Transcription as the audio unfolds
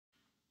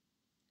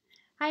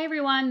Hi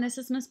everyone, this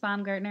is Miss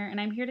Baumgartner and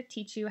I'm here to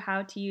teach you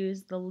how to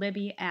use the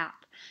Libby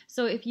app.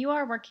 So if you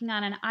are working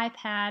on an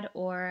iPad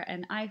or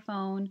an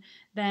iPhone,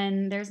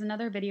 then there's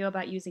another video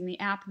about using the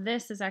app.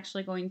 This is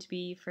actually going to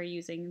be for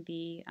using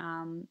the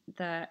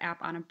app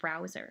on a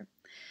browser.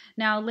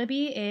 Now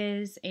Libby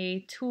is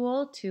a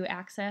tool to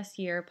access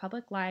your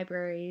public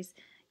library's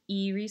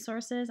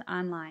e-resources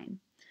online.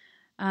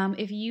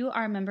 If you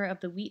are a member of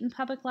the Wheaton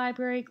Public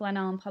Library, Glen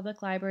Ellyn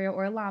Public Library,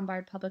 or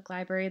Lombard Public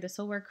Library, this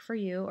will work for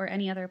you, or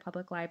any other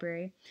public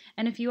library.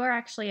 And if you are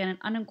actually in an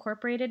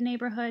unincorporated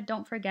neighborhood,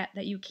 don't forget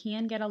that you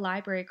can get a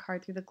library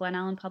card through the Glen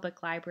Ellyn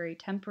Public Library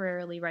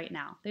temporarily right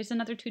now. There's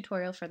another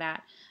tutorial for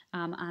that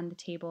on the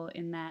table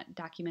in that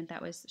document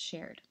that was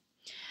shared.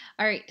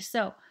 All right,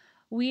 so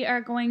we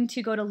are going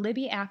to go to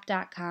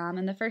libbyapp.com,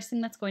 and the first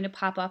thing that's going to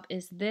pop up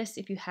is this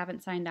if you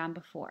haven't signed on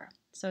before.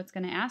 So it's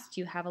going to ask, do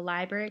you have a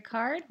library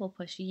card? We'll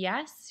push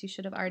yes. You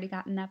should have already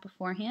gotten that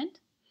beforehand.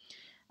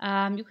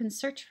 You can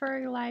search for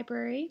your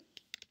library.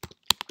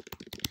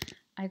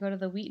 I go to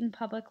the Wheaton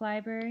Public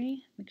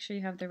Library. Make sure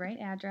you have the right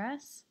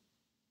address.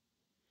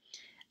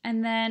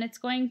 And then it's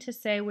going to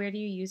say, where do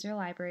you use your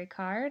library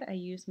card? I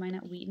use mine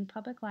at Wheaton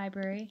Public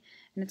Library,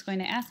 and it's going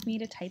to ask me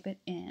to type it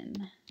in.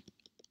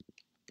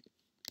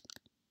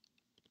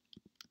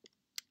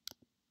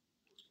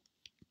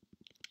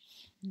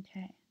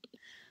 Okay,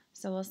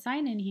 so we'll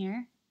sign in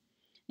here,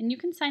 and you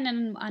can sign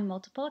in on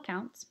multiple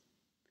accounts.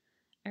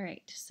 All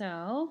right,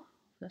 so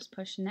let's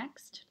push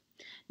next.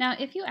 Now,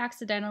 if you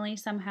accidentally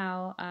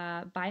somehow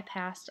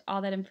bypassed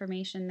all that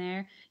information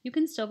there, you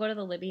can still go to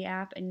the Libby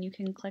app and you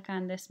can click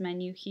on this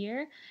menu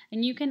here,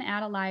 and you can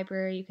add a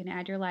library, you can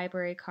add your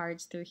library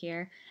cards through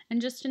here.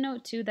 And just to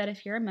note too that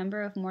if you're a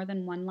member of more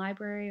than one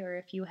library, or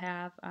if you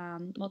have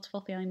multiple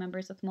family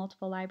members with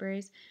multiple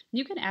libraries,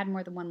 you can add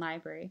more than one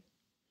library.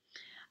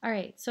 All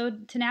right, so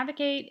to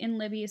navigate in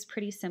Libby is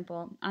pretty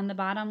simple. On the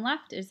bottom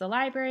left is the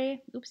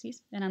library,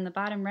 oopsies, and on the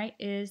bottom right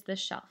is the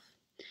shelf.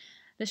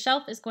 The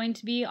shelf is going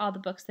to be all the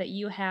books that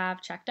you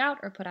have checked out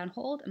or put on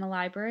hold, and the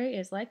library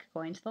is like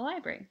going to the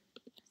library.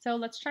 So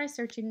let's try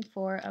searching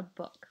for a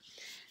book.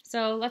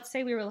 So let's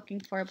say we were looking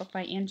for a book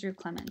by Andrew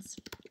Clements.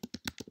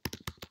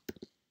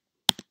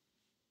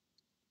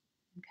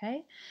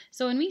 Okay,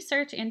 so when we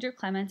search Andrew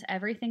Clements,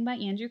 everything by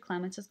Andrew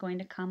Clements is going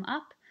to come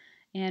up,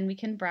 and we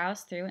can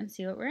browse through and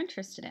see what we're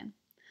interested in.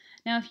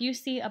 Now, if you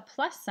see a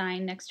plus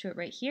sign next to it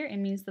right here, it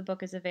means the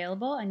book is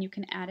available and you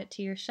can add it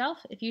to your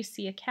shelf. If you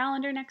see a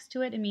calendar next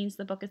to it, it means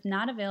the book is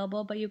not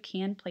available, but you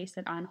can place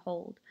it on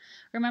hold.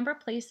 Remember,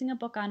 placing a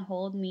book on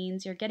hold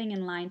means you're getting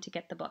in line to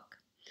get the book.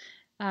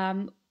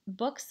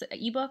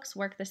 Ebooks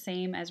work the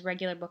same as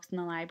regular books in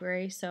the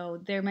library, so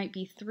there might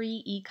be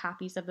 3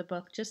 e-copies of the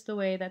book, just the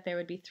way that there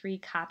would be 3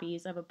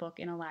 copies of a book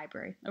in a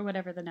library, or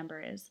whatever the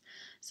number is.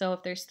 So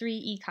if there's 3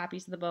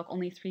 e-copies of the book,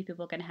 only 3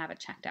 people can have it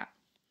checked out.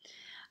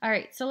 All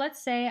right, so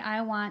let's say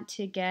I want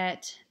to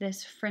get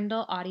this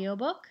Frindle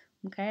audiobook.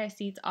 Okay, I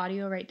see it's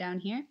audio right down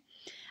here.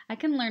 I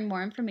can learn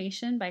more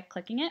information by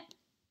clicking it.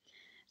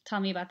 Tell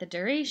me about the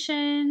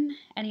duration,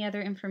 any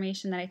other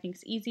information that I think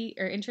is easy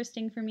or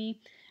interesting for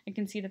me. I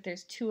can see that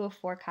there's 2 of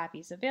 4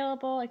 copies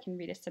available. I can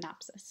read a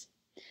synopsis.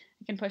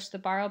 I can push the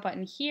borrow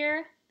button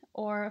here,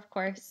 or of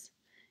course,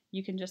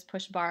 you can just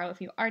push borrow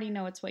if you already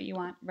know it's what you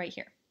want right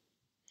here.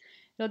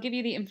 It'll give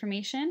you the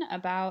information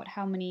about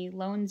how many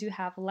loans you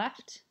have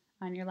left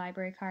on your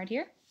library card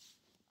here.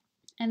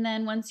 And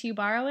then once you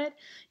borrow it,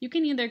 you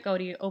can either go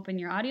to open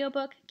your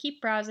audiobook,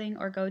 keep browsing,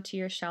 or go to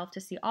your shelf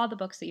to see all the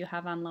books that you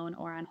have on loan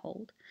or on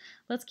hold.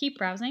 Let's keep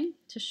browsing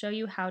to show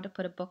you how to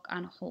put a book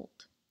on hold.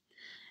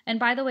 And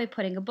by the way,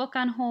 putting a book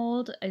on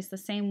hold is the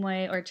same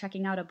way, or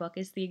checking out a book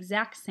is the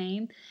exact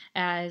same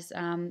as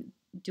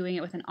doing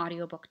it with an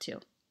audiobook too.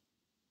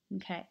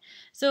 Okay,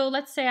 so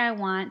let's say I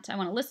want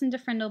to listen to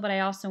Frindle, but I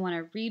also want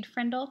to read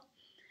Frindle.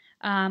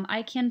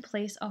 I can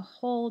place a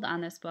hold on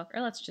this book,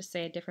 or let's just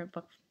say a different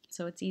book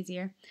so it's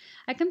easier.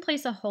 I can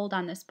place a hold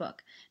on this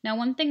book. Now,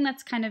 one thing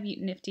that's kind of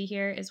nifty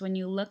here is when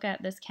you look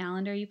at this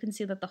calendar, you can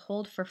see that the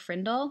hold for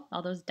Frindle,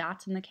 all those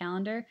dots in the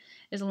calendar,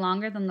 is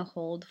longer than the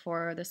hold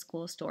for the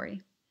school story.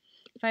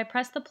 If I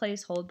press the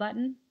place hold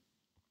button,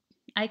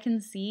 I can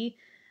see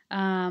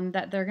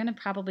that they're going to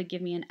probably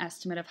give me an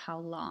estimate of how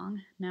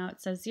long. Now, it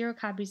says 0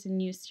 copies in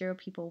use, 0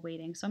 people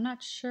waiting, so I'm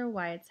not sure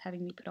why it's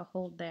having me put a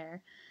hold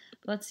there.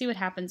 But let's see what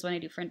happens when I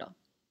do Frindle.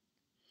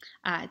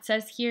 It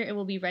says here it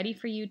will be ready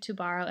for you to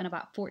borrow in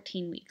about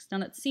 14 weeks. Now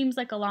that seems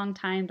like a long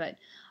time, but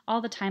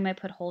all the time I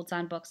put holds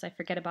on books, I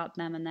forget about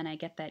them, and then I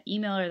get that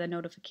email or the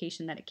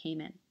notification that it came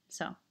in.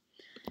 So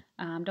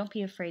don't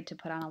be afraid to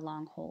put on a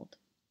long hold.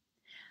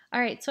 All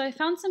right, so I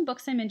found some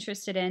books I'm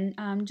interested in.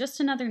 Just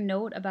another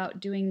note about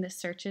doing the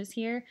searches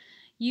here.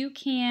 You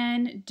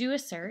can do a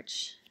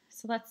search.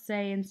 So let's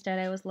say instead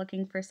I was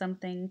looking for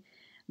something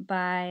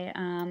by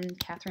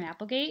Catherine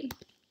Applegate.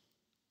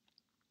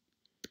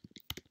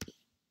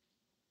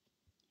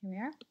 Here we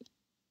are.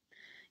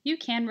 You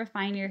can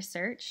refine your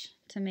search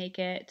to make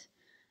it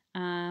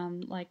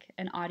like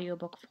an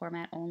audiobook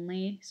format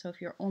only. So if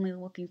you're only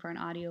looking for an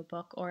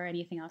audiobook or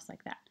anything else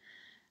like that.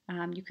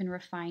 you can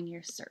refine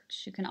your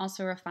search. You can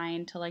also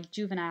refine to like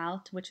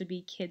juvenile, which would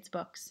be kids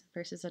books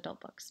versus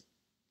adult books.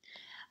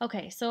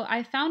 Okay, so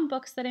I found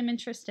books that I'm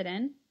interested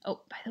in.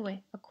 Oh, by the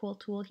way, a cool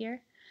tool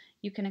here.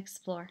 You can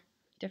explore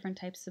different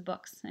types of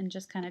books and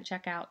just kind of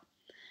check out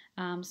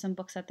some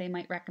books that they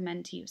might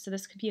recommend to you. So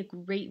this could be a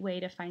great way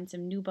to find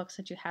some new books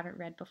that you haven't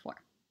read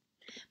before.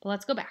 But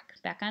let's go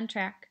back on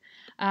track.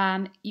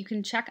 You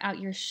can check out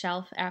your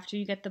shelf after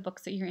you get the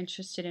books that you're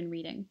interested in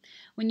reading.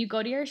 When you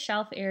go to your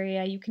shelf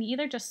area, you can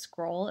either just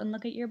scroll and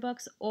look at your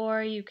books,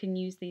 or you can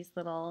use these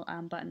little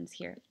buttons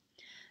here.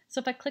 So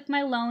if I click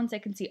my loans, I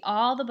can see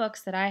all the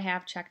books that I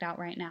have checked out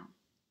right now.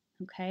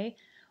 Okay.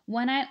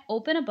 When I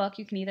open a book,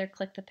 you can either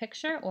click the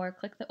picture or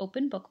click the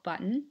open book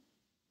button.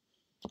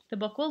 The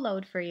book will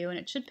load for you and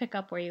it should pick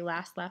up where you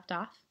last left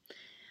off.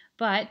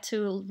 But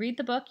to read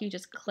the book, you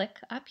just click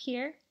up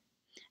here,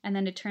 and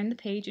then to turn the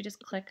page, you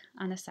just click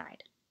on the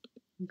side.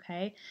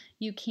 Okay,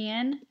 you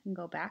can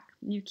go back.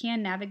 You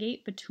can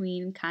navigate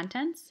between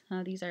contents.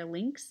 These are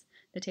links,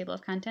 the table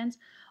of contents.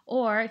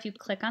 Or if you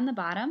click on the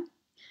bottom,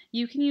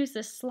 you can use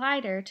this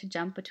slider to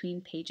jump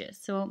between pages.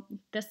 So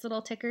this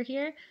little ticker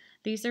here,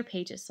 these are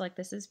pages. So like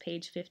this is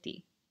page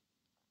 50.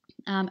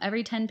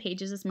 Every 10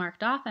 pages is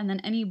marked off, and then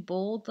any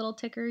bold little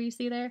ticker you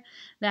see there,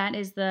 that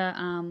is the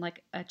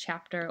like a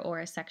chapter or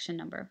a section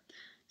number.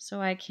 So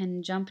I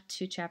can jump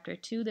to chapter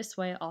 2 this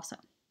way also.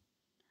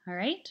 All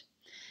right.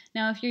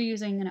 Now, if you're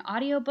using an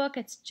audiobook,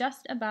 it's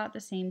just about the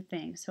same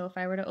thing. So if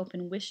I were to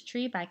open Wish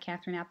Tree by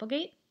Catherine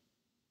Applegate,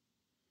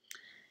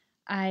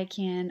 I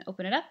can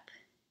open it up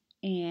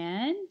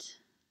and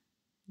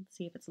let's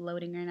see if it's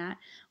loading or not.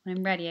 When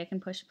I'm ready, I can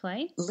push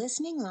play.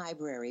 Listening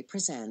Library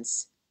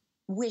presents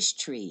Wish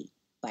Tree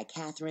by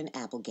Catherine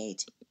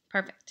Applegate.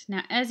 Perfect.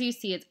 Now, as you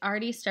see, it's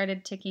already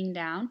started ticking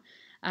down.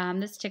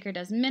 This ticker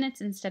does minutes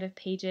instead of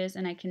pages,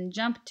 and I can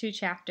jump to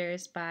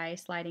chapters by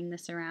sliding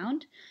this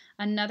around.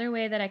 Another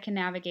way that I can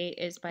navigate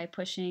is by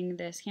pushing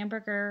this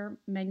hamburger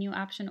menu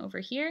option over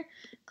here,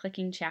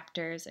 clicking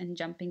chapters, and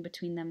jumping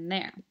between them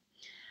there.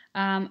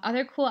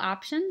 Other cool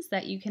options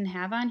that you can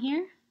have on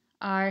here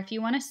are if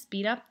you want to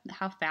speed up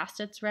how fast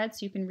it's read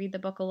so you can read the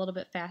book a little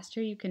bit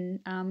faster, you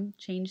can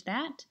change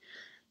that.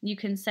 You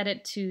can set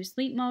it to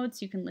sleep mode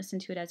so you can listen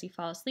to it as you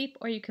fall asleep,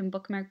 or you can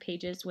bookmark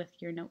pages with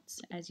your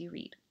notes as you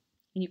read.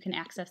 And you can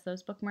access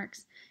those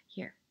bookmarks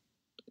here.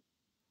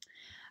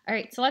 All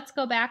right, so let's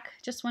go back.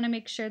 Just want to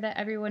make sure that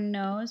everyone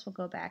knows. We'll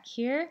go back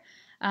here.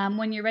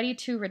 When you're ready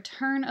to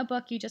return a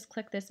book, you just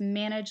click this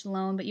Manage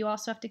Loan, but you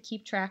also have to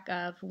keep track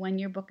of when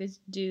your book is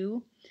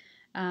due.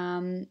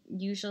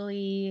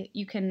 Usually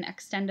you can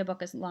extend a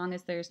book as long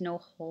as there's no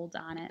hold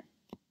on it.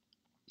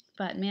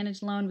 But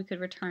Manage Loan, we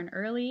could return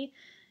early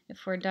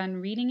if we're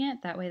done reading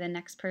it. That way the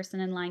next person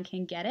in line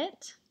can get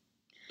it.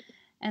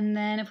 And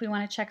then if we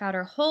want to check out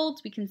our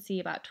holds, we can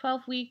see about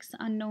 12 weeks,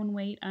 unknown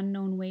wait,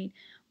 unknown wait.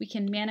 We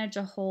can manage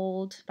a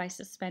hold by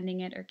suspending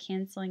it or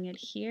canceling it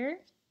here.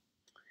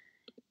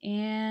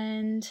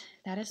 And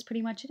that is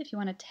pretty much it. If you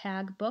want to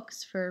tag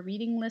books for a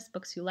reading list,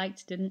 books you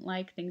liked, didn't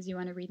like, things you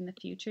want to read in the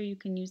future, you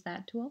can use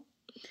that tool.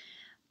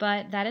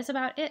 But that is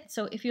about it.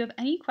 So if you have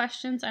any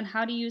questions on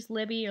how to use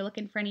Libby or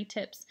looking for any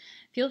tips,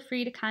 feel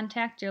free to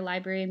contact your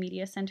Library and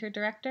Media Center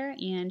director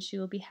and she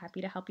will be happy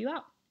to help you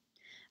out.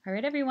 All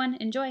right, everyone,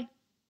 enjoy.